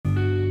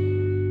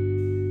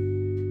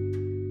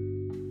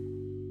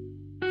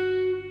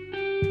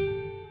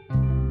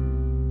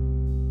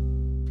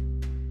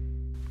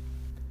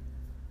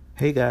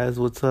Hey guys,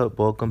 what's up?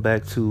 Welcome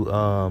back to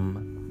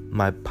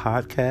my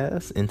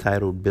podcast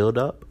entitled Build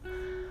Up.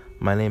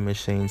 My name is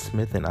Shane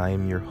Smith and I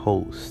am your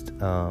host.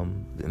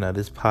 Now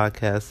this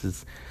podcast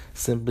is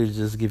simply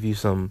just give you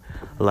some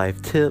life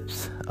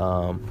tips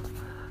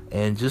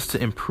and just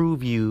to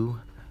improve your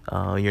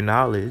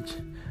knowledge,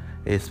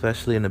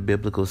 especially in a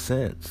biblical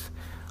sense.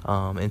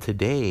 And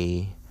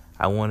today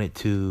I wanted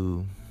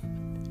to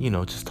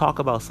just talk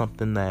about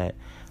something that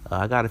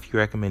I got a few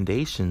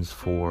recommendations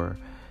for.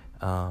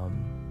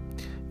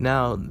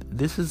 Now,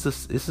 this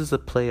is a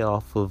play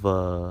off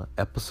of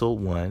episode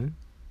 1.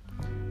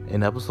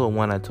 In episode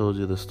 1, I told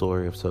you the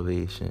story of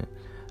salvation.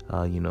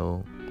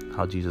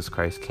 How Jesus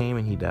Christ came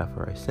and he died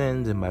for our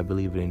sins, and by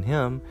believing in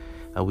him,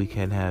 we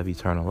can have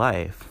eternal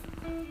life.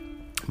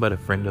 But a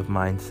friend of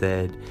mine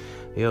said,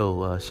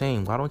 "Yo,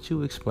 Shane, why don't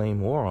you explain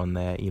more on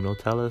that?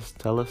 Tell us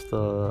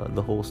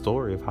the whole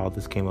story of how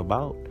this came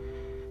about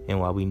and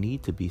why we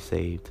need to be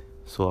saved."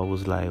 So I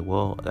was like,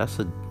 "Well, that's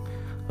a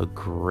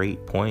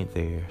great point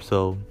there."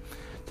 So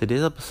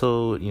today's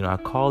episode, I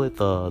call it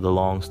the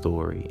long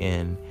story,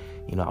 and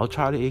I'll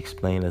try to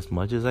explain as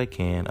much as I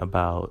can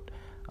about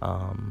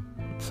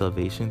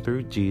salvation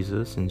through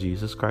Jesus and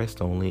Jesus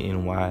Christ only,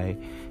 and why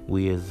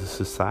we as a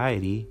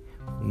society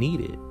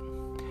need it.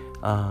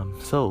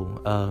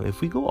 So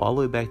if we go all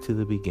the way back to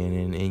the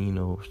beginning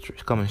and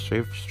coming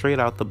straight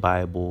out the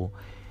Bible,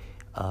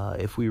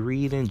 if we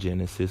read in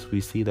Genesis, we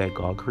see that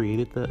God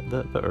created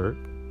the earth.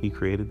 He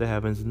created the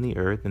heavens and the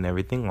earth and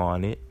everything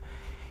on it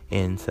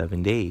in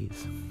 7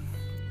 days.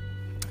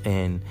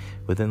 And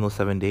within those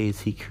 7 days,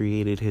 he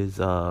created his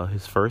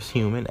first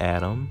human,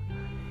 Adam,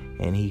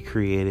 and he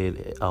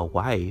created a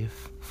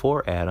wife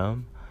for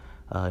Adam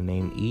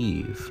named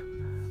Eve.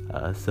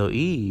 So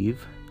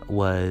Eve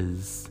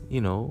was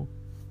a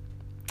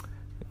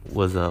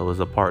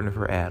partner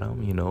for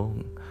Adam.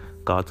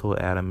 God told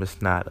Adam it's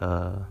not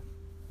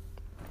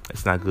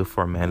good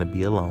for a man to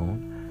be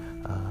alone.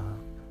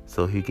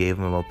 So he gave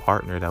him a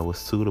partner that was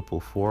suitable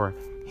for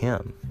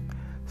him.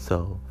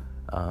 So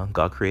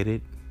God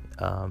created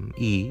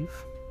Eve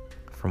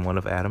from one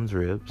of Adam's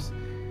ribs,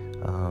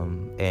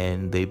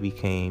 and they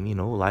became,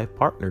 life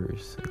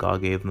partners.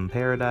 God gave them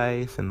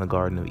paradise in the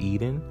Garden of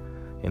Eden,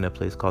 in a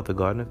place called the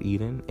Garden of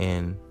Eden,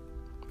 and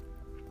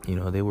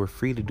they were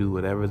free to do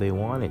whatever they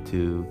wanted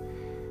to.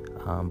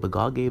 But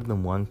God gave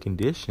them one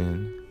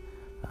condition,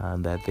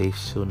 that they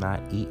shall not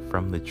eat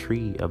from the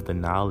tree of the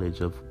knowledge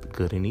of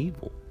good and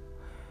evil.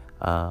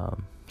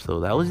 So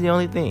that was the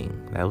only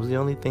thing. That was the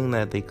only thing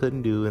that they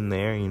couldn't do in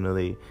there.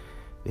 They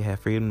had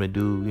freedom to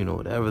do,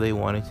 whatever they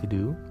wanted to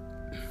do.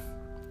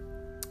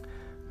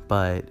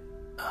 But,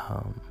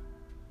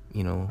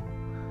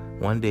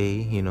 one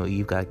day,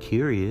 Eve got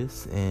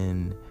curious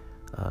and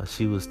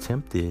she was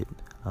tempted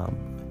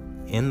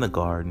in the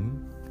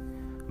garden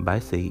by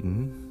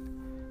Satan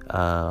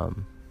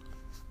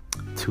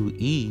to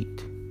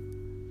eat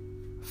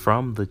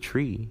from the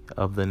tree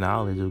of the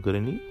knowledge of good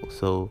and evil.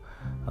 So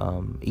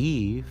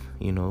Eve,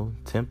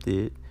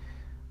 tempted,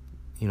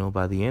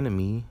 by the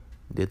enemy,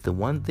 did the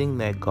one thing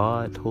that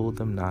God told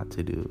them not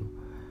to do.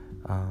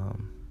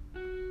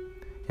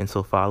 And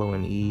so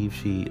following Eve,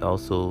 she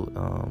also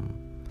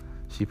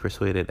she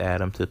persuaded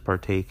Adam to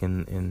partake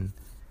in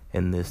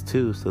this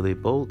too. So they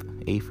both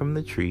ate from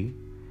the tree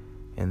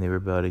and they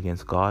rebelled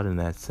against God in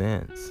that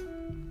sense.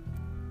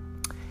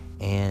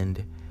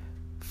 And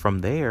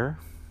from there,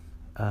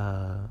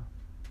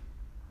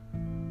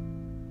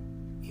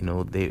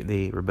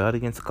 they rebelled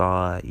against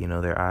God.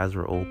 Their eyes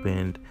were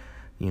opened,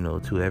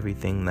 to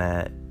everything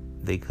that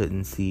they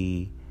couldn't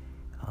see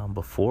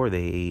before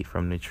they ate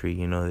from the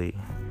tree. They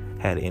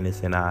had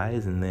innocent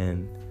eyes, and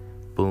then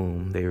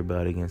boom, they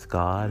rebelled against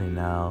God, and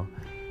now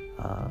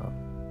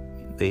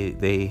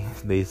they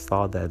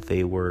saw that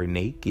they were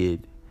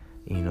naked.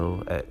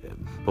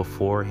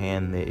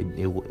 Beforehand they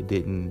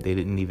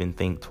didn't even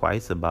think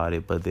twice about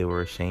it, but they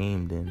were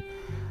ashamed, and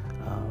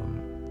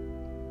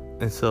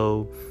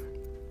so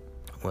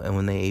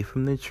when they ate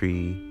from the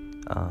tree,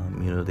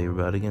 they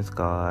rebelled against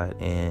God,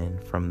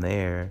 and from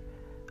there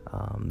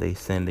they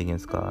sinned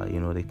against God.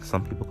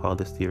 Some people call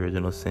this the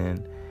original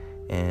sin,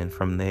 and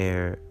from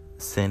there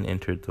sin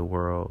entered the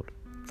world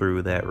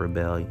through that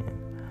rebellion,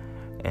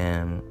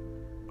 and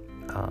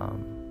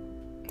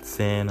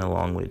sin,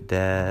 along with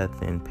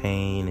death and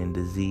pain and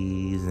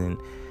disease and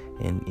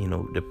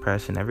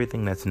depression,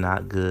 everything that's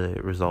not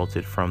good,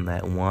 resulted from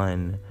that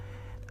one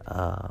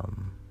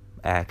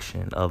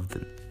action of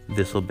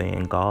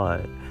disobeying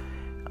God.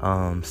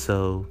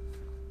 So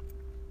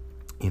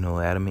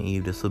Adam and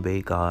Eve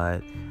disobeyed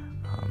God.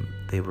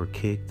 They were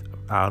kicked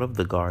out of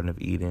the Garden of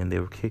Eden. They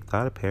were kicked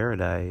out of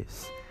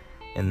paradise,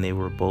 and they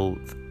were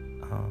both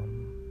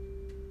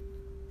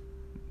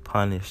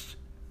punished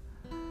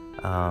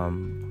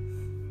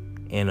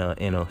in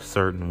a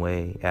certain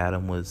way.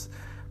 Adam was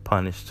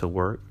punished to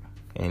work,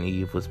 and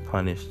Eve was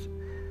punished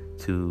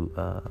to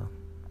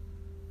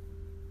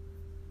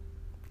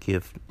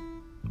give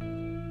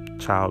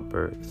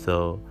childbirth.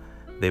 So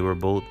they were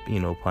both,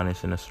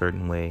 punished in a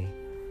certain way,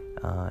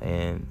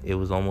 and it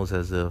was almost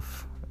as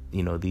if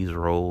these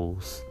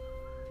roles,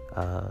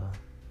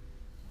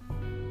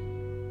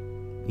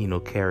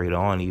 carried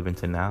on even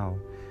to now.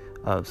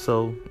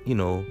 So,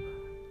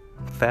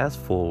 fast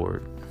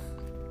forward,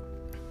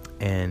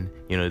 and,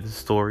 the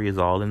story is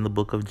all in the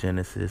book of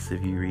Genesis.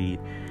 If you read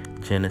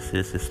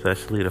Genesis,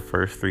 especially the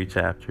first 3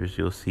 chapters,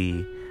 you'll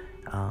see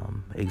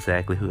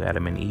exactly who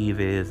Adam and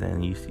Eve is,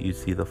 and you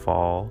see the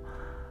fall.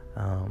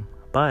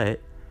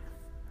 But,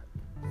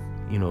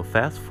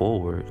 fast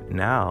forward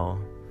now,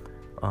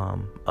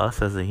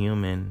 us as a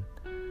human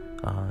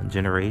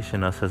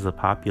generation, us as a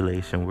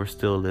population, we're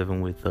still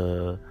living with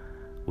the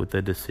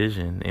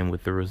decision and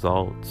with the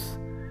results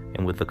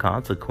and with the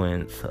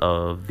consequence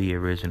of the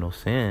original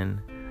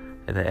sin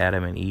that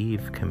Adam and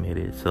Eve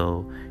committed.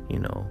 So,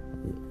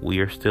 we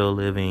are still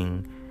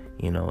living,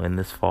 in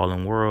this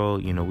fallen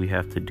world. We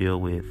have to deal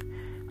with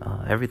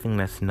everything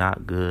that's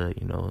not good,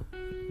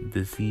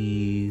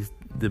 disease,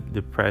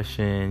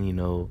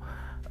 depression,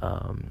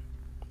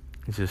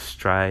 just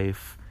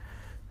strife,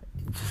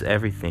 just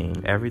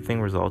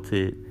everything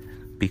resulted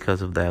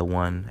because of that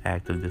one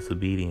act of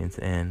disobedience.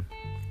 And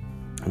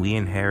we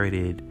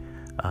inherited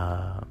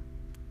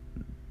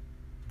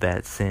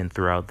that sin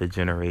throughout the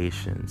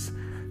generations.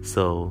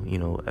 So,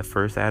 at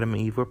first Adam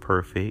and Eve were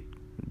perfect.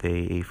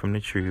 They ate from the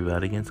tree,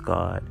 rebelled against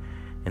God,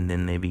 and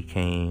then they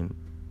became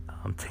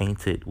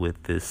tainted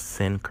with this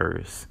sin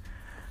curse.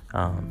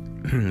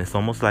 It's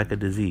almost like a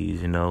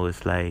disease,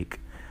 it's like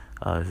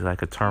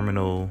a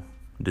terminal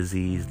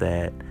disease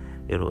that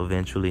it'll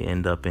eventually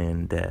end up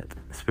in death,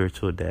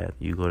 spiritual death.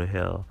 You go to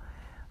hell.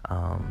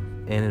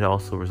 And it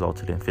also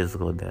resulted in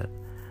physical death.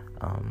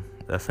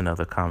 That's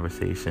another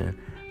conversation.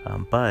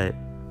 But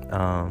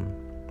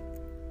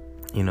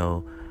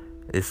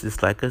it's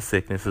just like a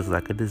sickness, it's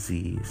like a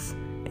disease.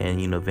 And,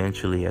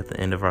 eventually at the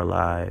end of our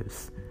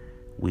lives,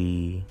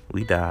 we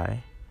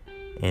die.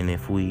 And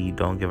if we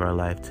don't give our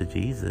life to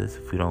Jesus,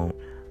 if we don't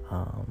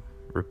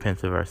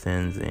repent of our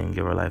sins and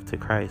give our life to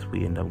Christ,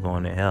 we end up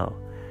going to hell.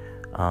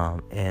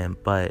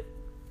 But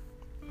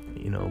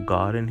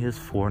God, in his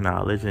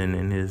foreknowledge and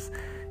in his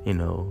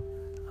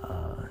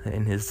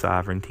in his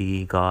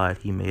sovereignty, God,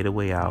 he made a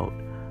way out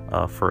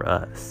for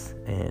us.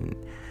 And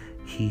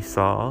he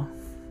saw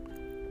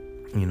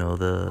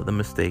the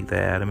mistake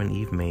that Adam and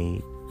Eve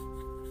made.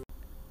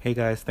 Hey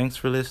guys, thanks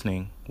for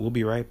listening. We'll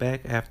be right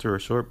back after a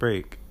short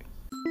break.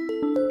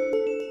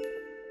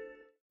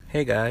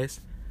 Hey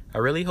guys, I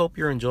really hope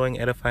you're enjoying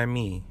Edify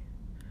Me.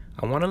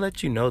 I want to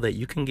let you know that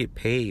you can get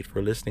paid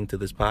for listening to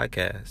this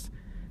podcast.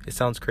 It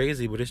sounds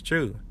crazy, but it's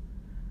true.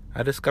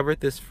 I discovered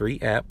this free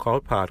app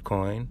called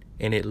Podcoin,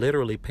 and it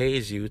literally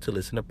pays you to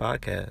listen to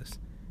podcasts.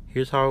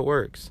 Here's how it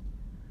works.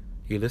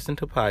 You listen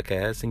to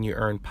podcasts and you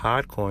earn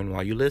Podcoin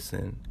while you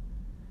listen.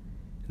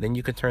 Then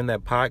you can turn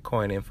that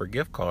Podcoin in for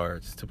gift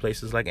cards to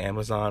places like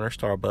Amazon or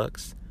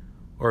Starbucks.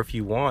 Or if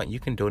you want, you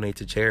can donate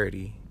to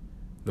charity.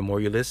 The more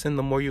you listen,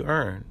 the more you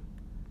earn.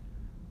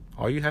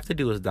 All you have to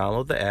do is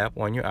download the app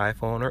on your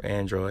iPhone or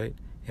Android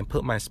and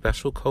put my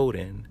special code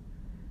in.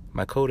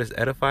 My code is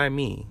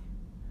EdifyMe.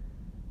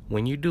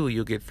 When you do,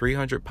 you'll get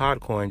 300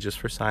 Podcoin just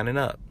for signing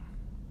up.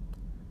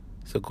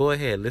 So go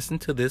ahead, listen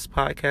to this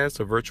podcast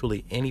or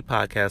virtually any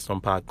podcast on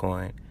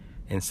Podcoin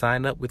and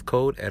sign up with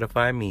code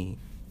EdifyMe.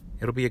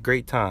 It'll be a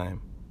great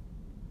time.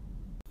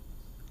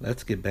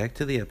 Let's get back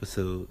to the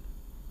episode.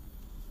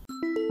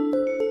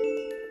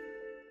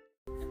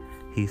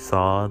 He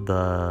saw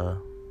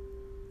the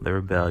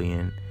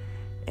rebellion,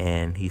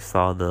 and he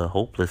saw the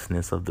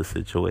hopelessness of the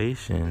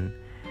situation,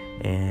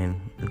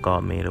 and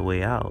God made a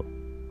way out.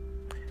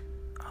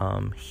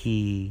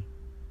 He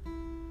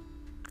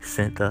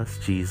sent us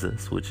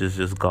Jesus, which is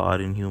just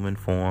God in human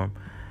form,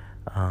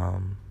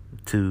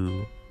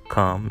 to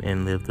come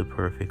and live the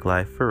perfect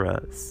life for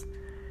us,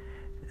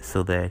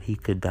 so that he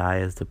could die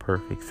as the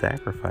perfect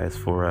sacrifice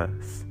for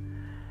us.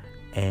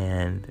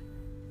 And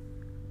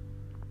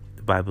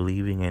by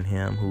believing in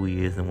him, who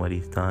he is and what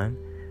he's done,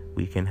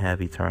 we can have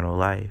eternal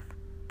life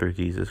through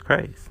Jesus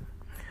Christ.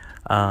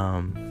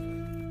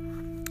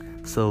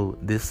 So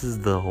this is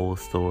the whole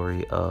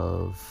story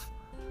of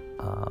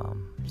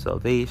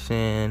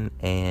salvation,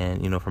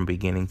 and from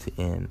beginning to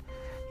end.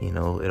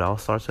 It all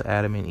starts with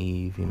Adam and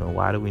Eve.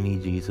 Why do we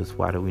need Jesus?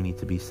 Why do we need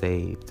to be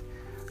saved?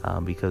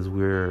 Because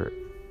we're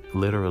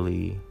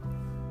literally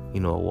a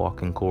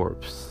walking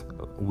corpse.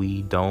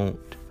 We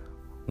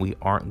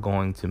aren't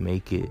going to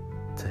make it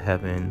to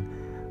heaven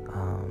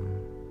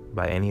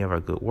by any of our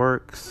good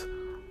works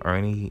or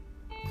any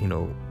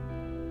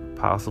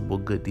possible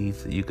good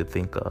deeds that you could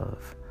think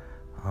of.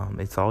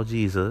 It's all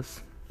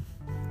Jesus,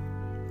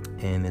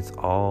 and it's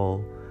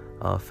all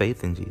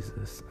faith in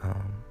Jesus.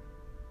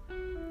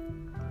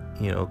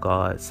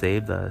 God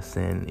saved us,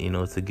 and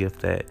it's a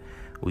gift that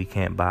we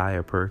can't buy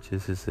or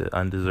purchase. It's an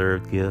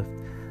undeserved gift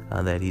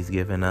that he's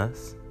given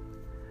us.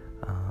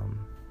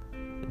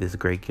 This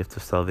great gift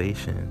of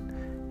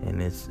salvation, and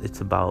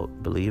it's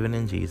about believing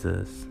in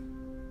Jesus,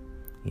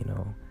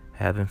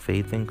 having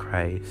faith in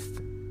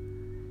Christ,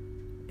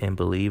 and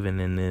believing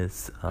in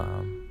this,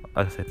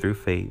 like I said, through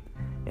faith,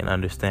 and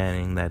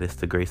understanding that it's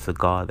the grace of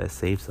God that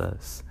saves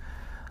us.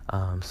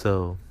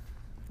 So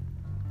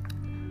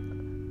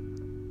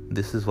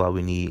this is why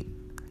we need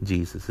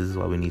Jesus. This is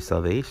why we need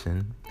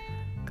salvation.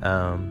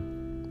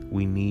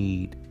 We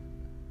need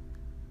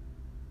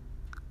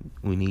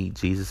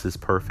Jesus'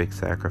 perfect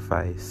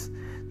sacrifice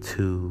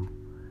to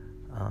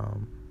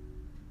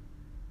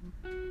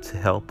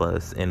help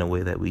us in a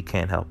way that we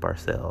can't help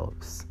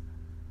ourselves.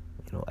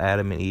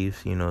 Adam and Eve,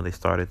 they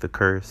started the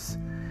curse.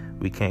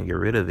 We can't get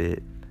rid of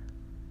it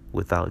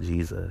without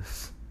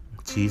Jesus.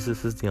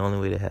 Jesus is the only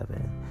way to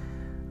heaven.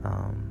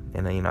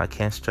 And I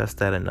can't stress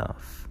that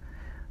enough.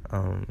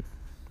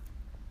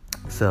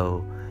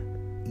 So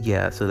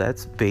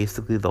that's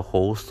basically the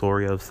whole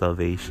story of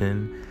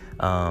salvation.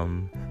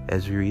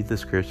 As you read the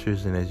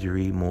scriptures and as you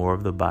read more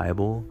of the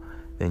Bible,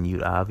 then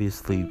you'd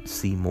obviously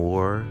see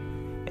more,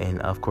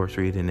 and of course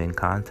read it in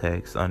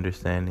context,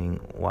 understanding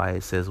why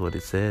it says what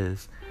it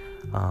says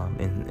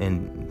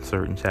in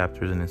certain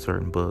chapters and in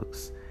certain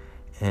books.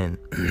 And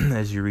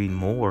as you read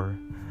more,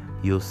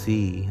 you'll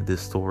see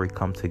this story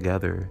come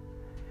together.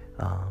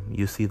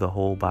 You'll see the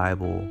whole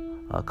Bible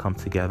come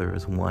together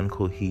as one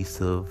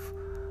cohesive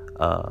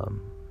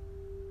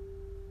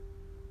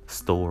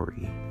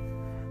story.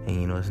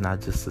 And it's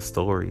not just a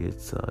story,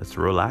 it's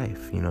real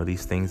life.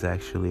 These things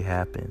actually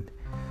happened.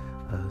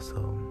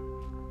 So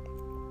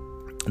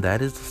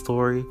that is the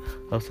story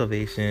of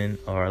salvation,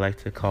 or I like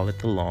to call it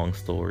the long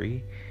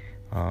story.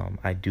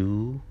 I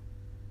do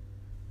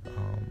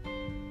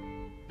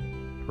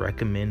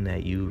recommend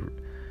that you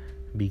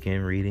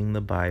begin reading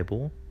the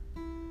Bible.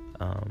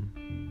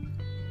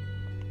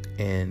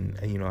 And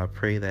I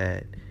pray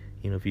that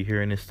if you're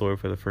hearing this story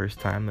for the first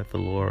time, that the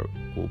Lord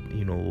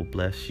will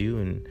bless you,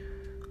 and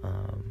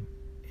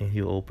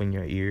He'll open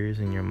your ears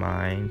and your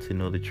mind to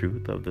know the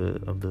truth of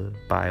the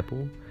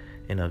Bible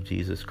and of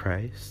Jesus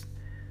Christ.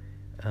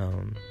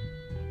 And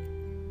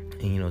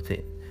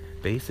to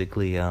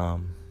basically, I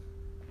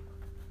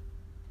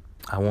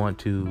want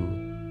to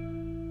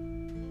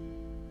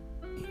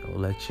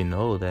let you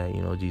know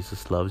that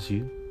Jesus loves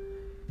you.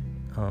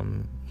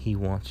 He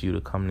wants you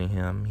to come to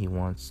Him. He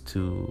wants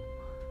to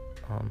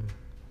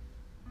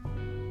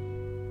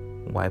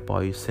wipe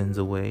all your sins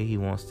away. He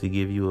wants to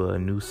give you a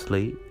new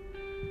slate.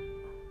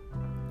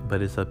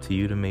 But it's up to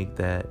you to make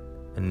that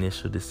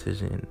initial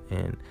decision,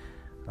 and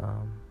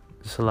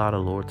just allow the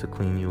Lord to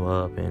clean you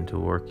up and to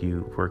work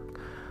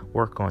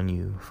on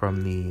you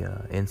from the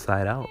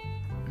inside out.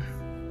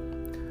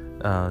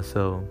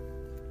 So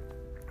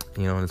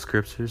in the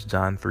scriptures,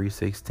 John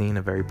 3:16,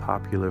 a very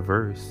popular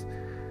verse,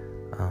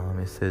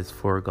 it says,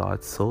 "For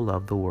God so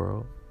loved the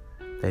world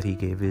that He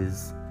gave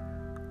His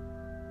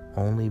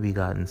only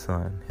begotten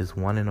Son, His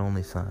one and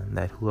only Son,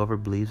 that whoever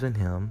believes in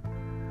Him,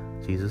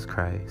 Jesus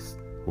Christ,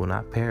 will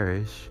not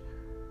perish,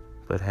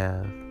 but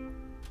have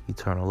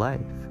eternal life,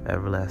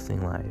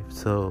 everlasting life."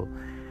 So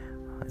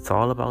it's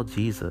all about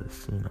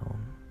Jesus,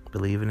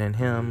 believing in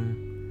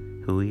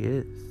Him, who He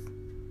is.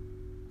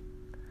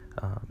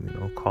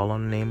 Call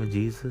on the name of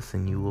Jesus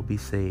and you will be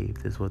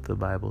saved, is what the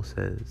Bible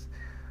says.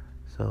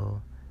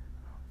 So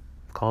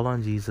call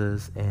on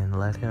Jesus and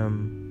let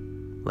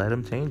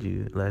him change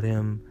you. Let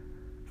Him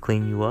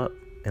clean you up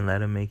and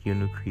let Him make you a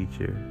new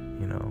creature.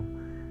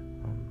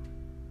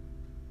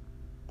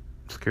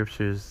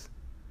 Scriptures,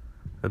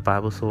 the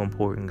Bible's so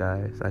important,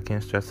 guys. I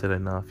can't stress it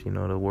enough.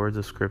 The words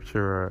of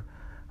Scripture are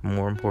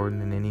more important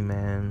than any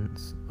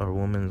man's or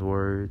woman's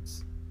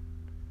words.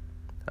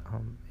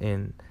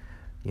 And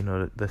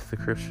the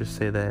scriptures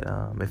say that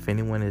if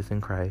anyone is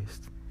in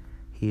Christ,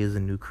 he is a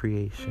new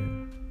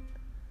creation.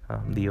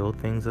 The old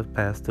things have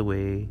passed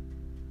away.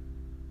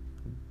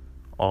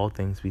 All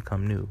things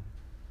become new.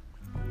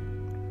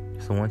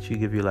 So once you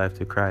give your life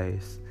to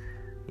Christ,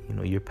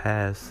 your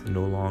past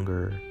no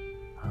longer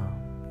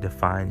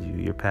defines you.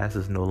 Your past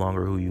is no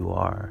longer who you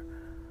are.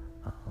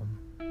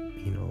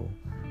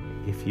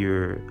 If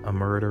you're a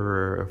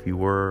murderer, if you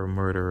were a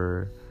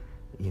murderer,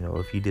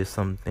 if you did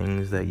some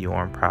things that you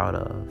aren't proud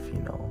of,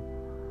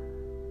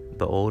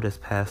 the old has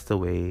passed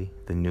away,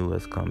 the new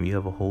has come. You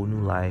have a whole new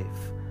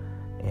life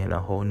and a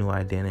whole new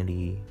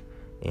identity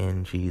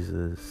in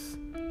Jesus.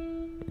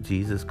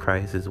 Jesus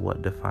Christ is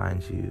what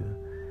defines you,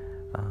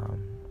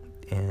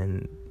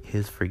 and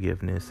His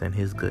forgiveness and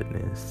His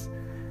goodness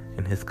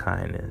and His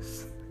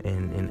kindness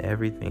and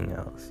everything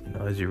else.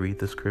 As you read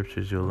the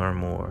scriptures, you'll learn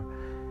more.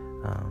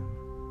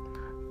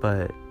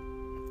 But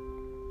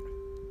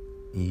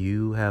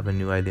you have a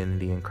new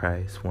identity in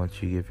Christ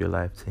once you give your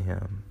life to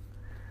Him.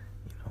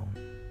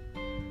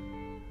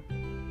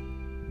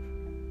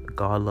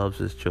 God loves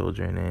His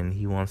children, and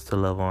He wants to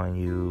love on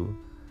you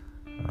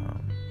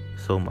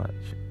so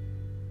much.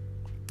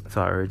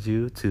 So I urge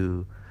you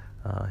to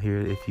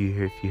if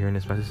you're hearing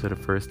this message for the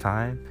first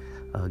time,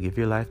 give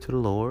your life to the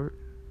Lord.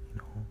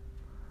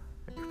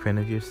 Repent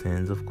of your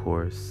sins, of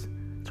course.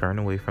 Turn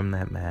away from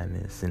that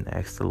madness and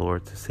ask the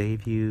Lord to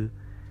save you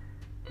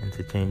and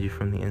to change you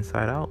from the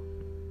inside out.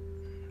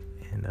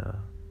 And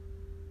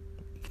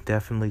you can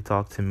definitely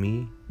talk to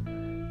me.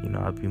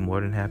 I'd be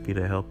more than happy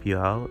to help you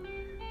out.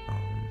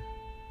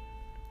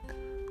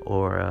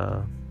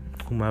 Or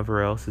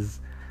whomever else is,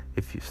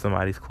 if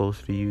somebody's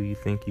close to you, you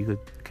think you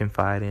could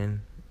confide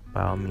in,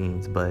 by all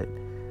means. But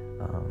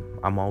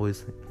I'm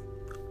always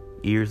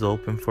ears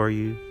open for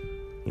you,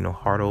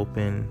 heart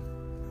open.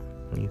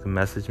 You can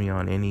message me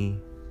on any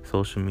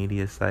social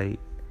media site,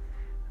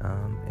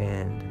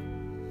 and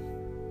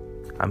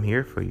I'm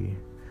here for you.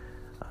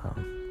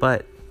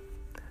 But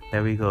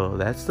there we go.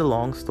 That's the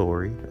long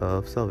story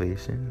of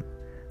salvation,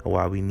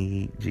 why we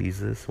need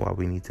Jesus, why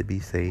we need to be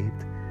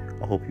saved.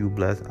 I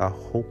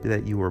hope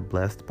that you were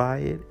blessed by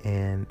it,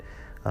 and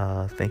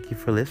thank you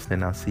for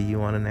listening. I'll see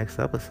you on the next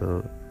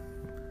episode.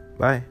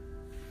 Bye.